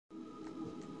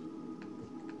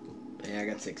Yeah, I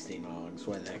got 16 logs.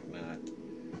 Why the heck not?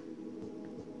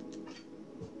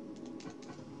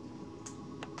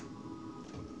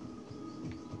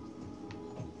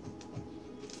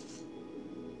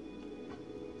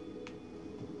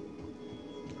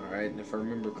 Alright, and if I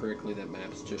remember correctly, that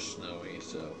map's just snowy,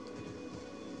 so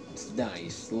it's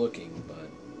nice looking, but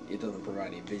it doesn't provide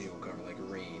any visual cover like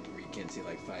rain, where you can't see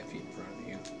like 5 feet in front of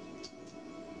you.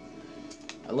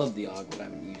 I love the AUG, but I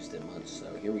haven't used it much,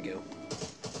 so here we go.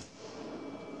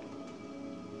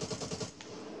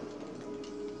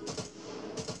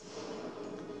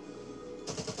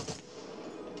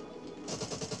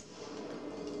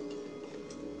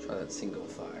 Try that single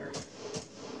fire.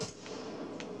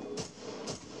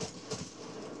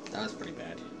 That was pretty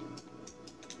bad.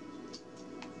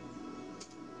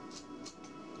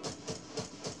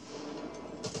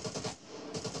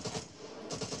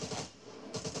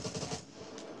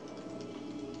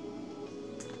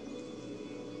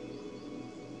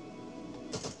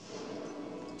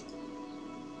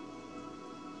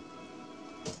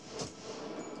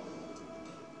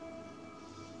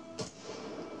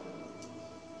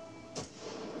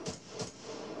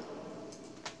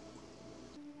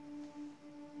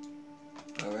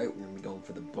 Alright, we're going to be going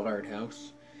for the Bard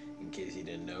House. In case you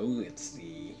didn't know, it's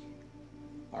the,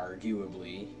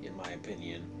 arguably, in my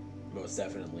opinion, most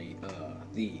definitely,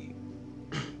 the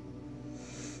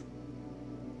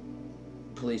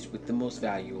place with the most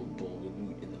valuable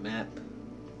loot in the map.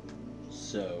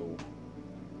 So,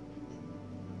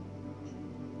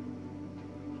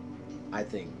 I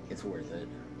think it's worth it.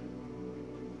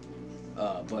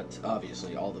 But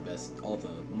obviously, all the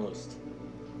most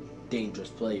dangerous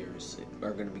players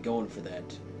are going to be going for that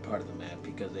part of the map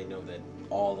because they know that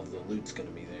all of the loot's going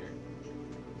to be there.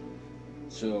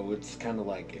 So it's kind of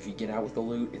like, if you get out with the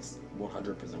loot, it's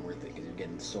 100% worth it because you're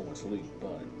getting so much loot.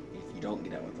 But if you don't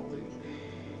get out with the loot,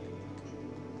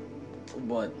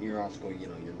 but you're also,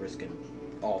 you're risking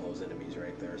all those enemies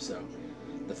right there. So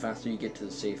the faster you get to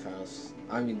the safe house,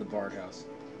 the Bard House,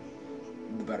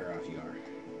 the better off you are.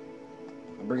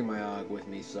 I'm bringing my AUG with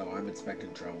me, so I'm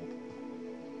expecting trouble.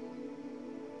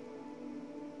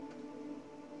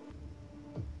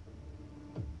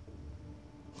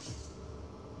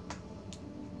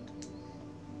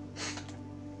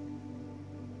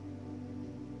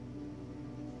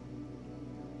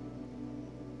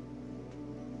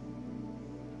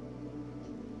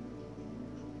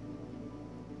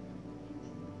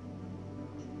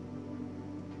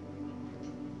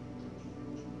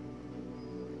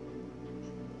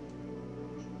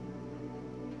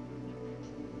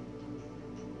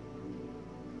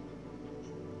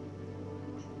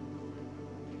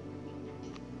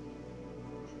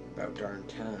 About darn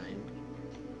time.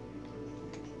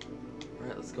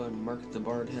 Alright, let's go ahead and mark the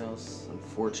Bard House.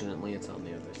 Unfortunately, it's on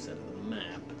the other side of the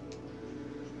map.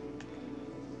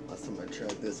 Last time I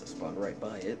tried this, I spawned right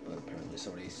by it, but apparently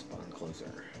somebody spawned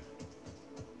closer.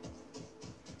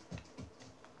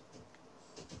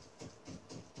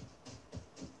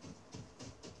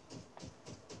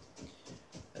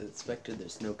 As expected,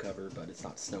 there's snow cover, but it's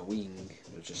not snowing.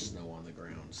 There's just snow on the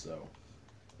ground, so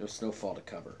no snowfall to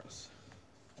cover us.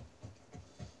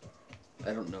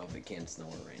 I don't know if it can snow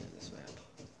or rain in this map.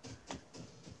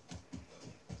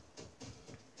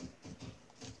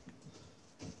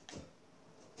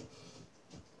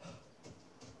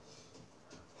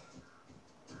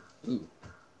 Ooh.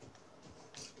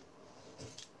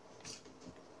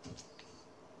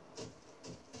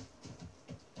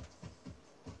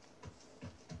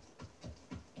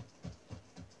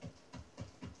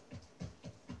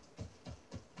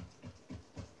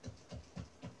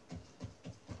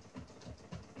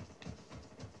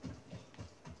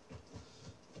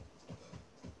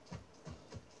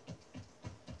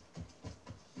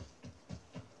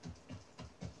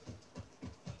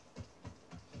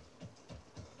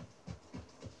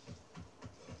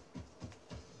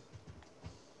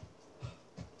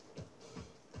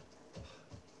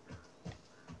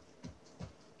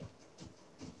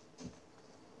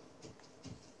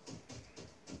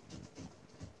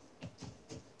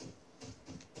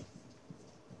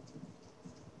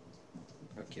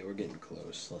 Okay, we're getting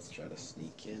close. Let's try to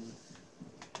sneak in.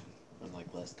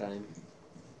 Unlike last time.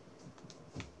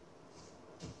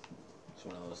 It's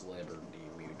one of those Liberty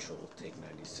Mutual Take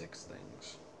 96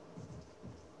 things.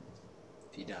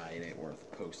 If you die, it ain't worth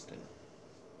posting.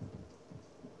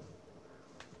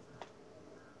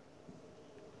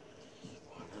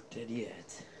 Well, I'm not dead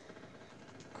yet.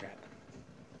 Crap.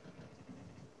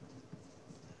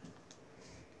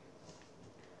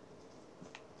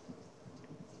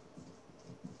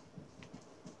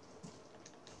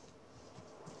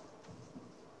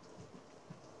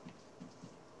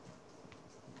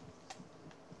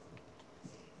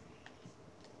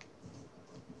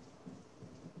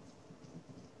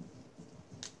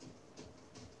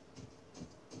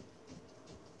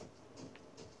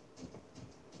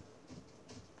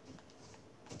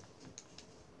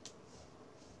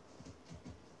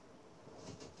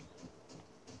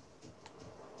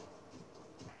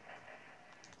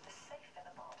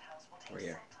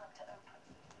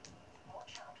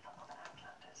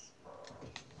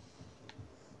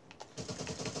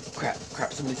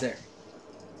 somebody's there.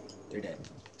 They're dead.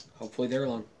 Hopefully they're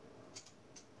alone.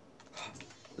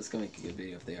 This is gonna make a good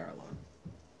video if they are alone.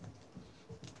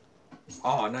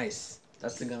 Oh, nice.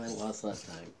 That's the gun I lost last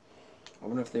time. I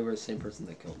wonder if they were the same person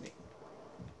that killed me.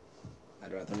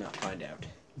 I'd rather not find out.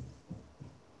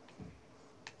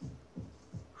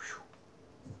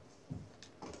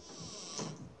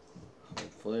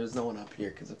 Hopefully there's no one up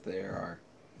here, because if there are,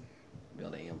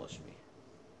 they'll be able to ambush me.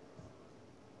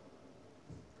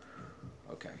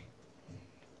 Okay.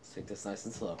 Let's take this nice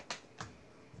and slow.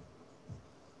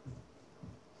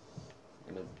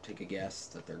 I'm going to take a guess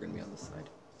that they're going to be on this side.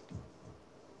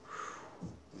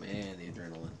 Man, the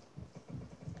adrenaline.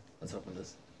 Let's open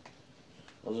this.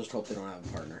 I'll just hope they don't have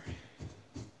a partner.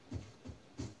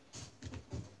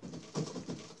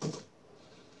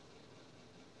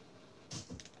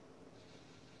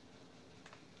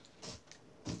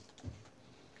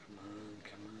 Come on,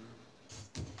 come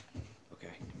on.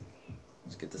 Okay.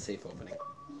 Let's get the safe opening.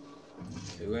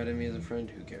 Who had me as a friend?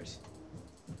 Who cares?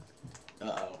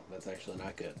 Uh-oh, that's actually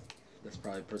not good. That's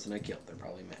probably the person I killed. They're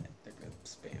probably mad. They're gonna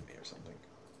spam me or something.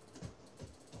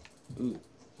 Ooh.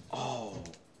 Oh.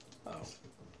 Oh.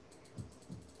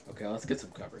 Okay, let's get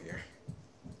some cover here.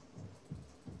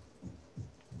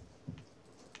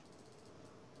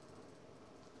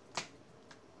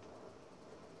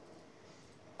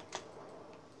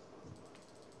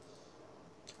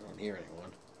 I don't hear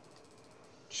anyone.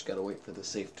 Just gotta wait for the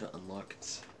safe to unlock.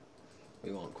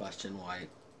 We won't question why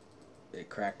it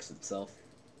cracks itself.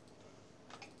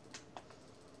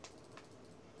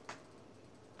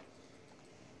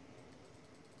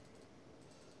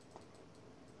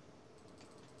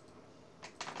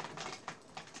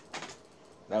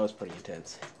 That was pretty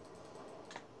intense.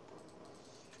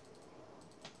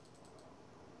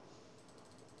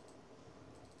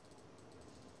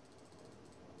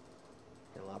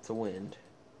 Got lots of wind.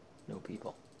 No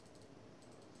people.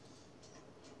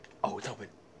 Oh, it's open.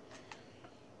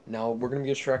 Now we're going to be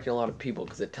distracting a lot of people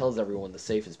because it tells everyone the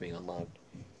safe is being unlocked.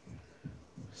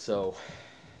 So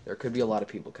there could be a lot of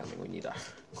people coming. We need to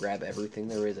grab everything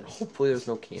there is, and hopefully there's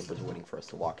no campers waiting for us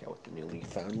to walk out with the newly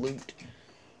found loot.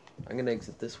 I'm going to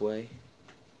exit this way.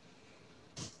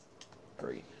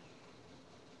 Great.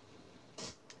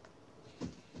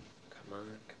 Come on,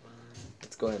 come on.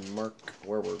 Let's go ahead and mark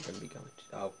where we're going to be going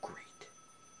to. Oh, great.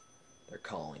 They're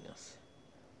calling us.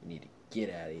 We need to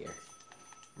get out of here.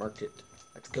 Marked it.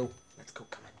 Let's go. Let's go.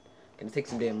 Come on. Gonna take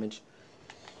some damage.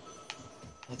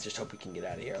 Let's just hope we can get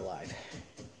out of here alive.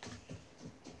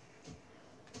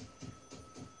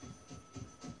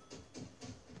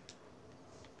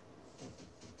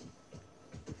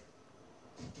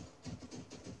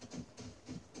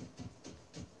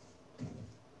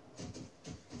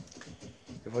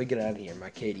 If we get out of here, my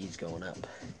KD's going up,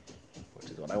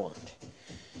 which is what I want.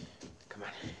 Come on.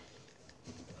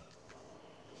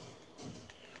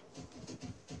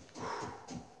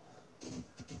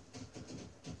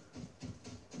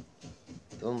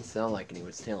 Doesn't sound like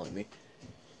anyone's telling me.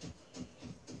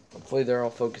 Hopefully they're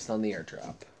all focused on the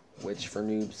airdrop, which for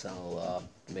noobs, I'll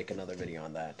make another video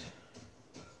on that.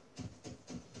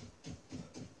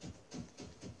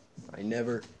 I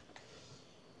never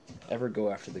ever go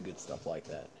after the good stuff like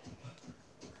that.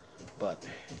 But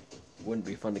it wouldn't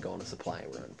be fun to go on a supply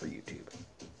run for YouTube.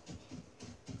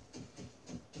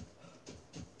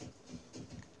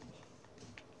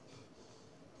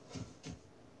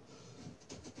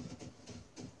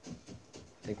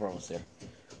 I think we're almost there.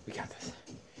 We got this.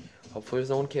 Hopefully there's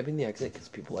no one camping the exit, because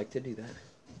people like to do that.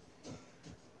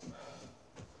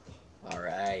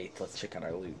 Alright, let's check out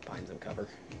our loot. Find some cover.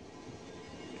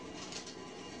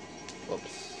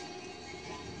 Whoops.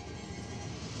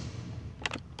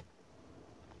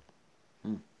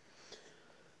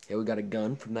 Yeah, we got a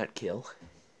gun from that kill.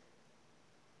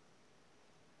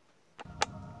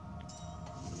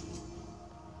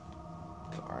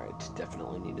 Alright,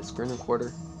 definitely need a screen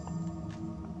recorder.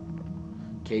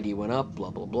 KD went up,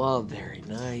 blah blah blah. Very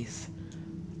nice.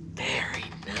 Very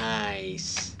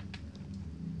nice.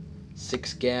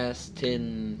 6 gas,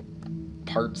 10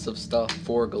 parts of stuff,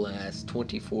 4 glass,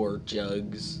 24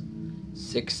 jugs,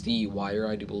 60 wire,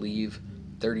 I do believe,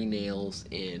 30 nails,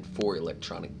 and 4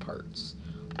 electronic parts.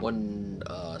 1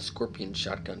 scorpion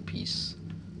shotgun piece,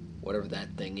 whatever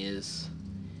that thing is.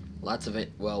 Lots of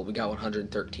it. Well, we got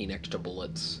 113 extra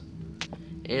bullets.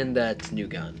 And that's new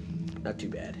gun. Not too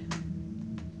bad.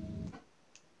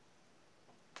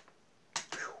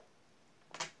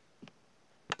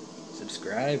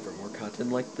 Subscribe for more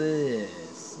content like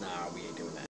this. Nah, we ain't doing that.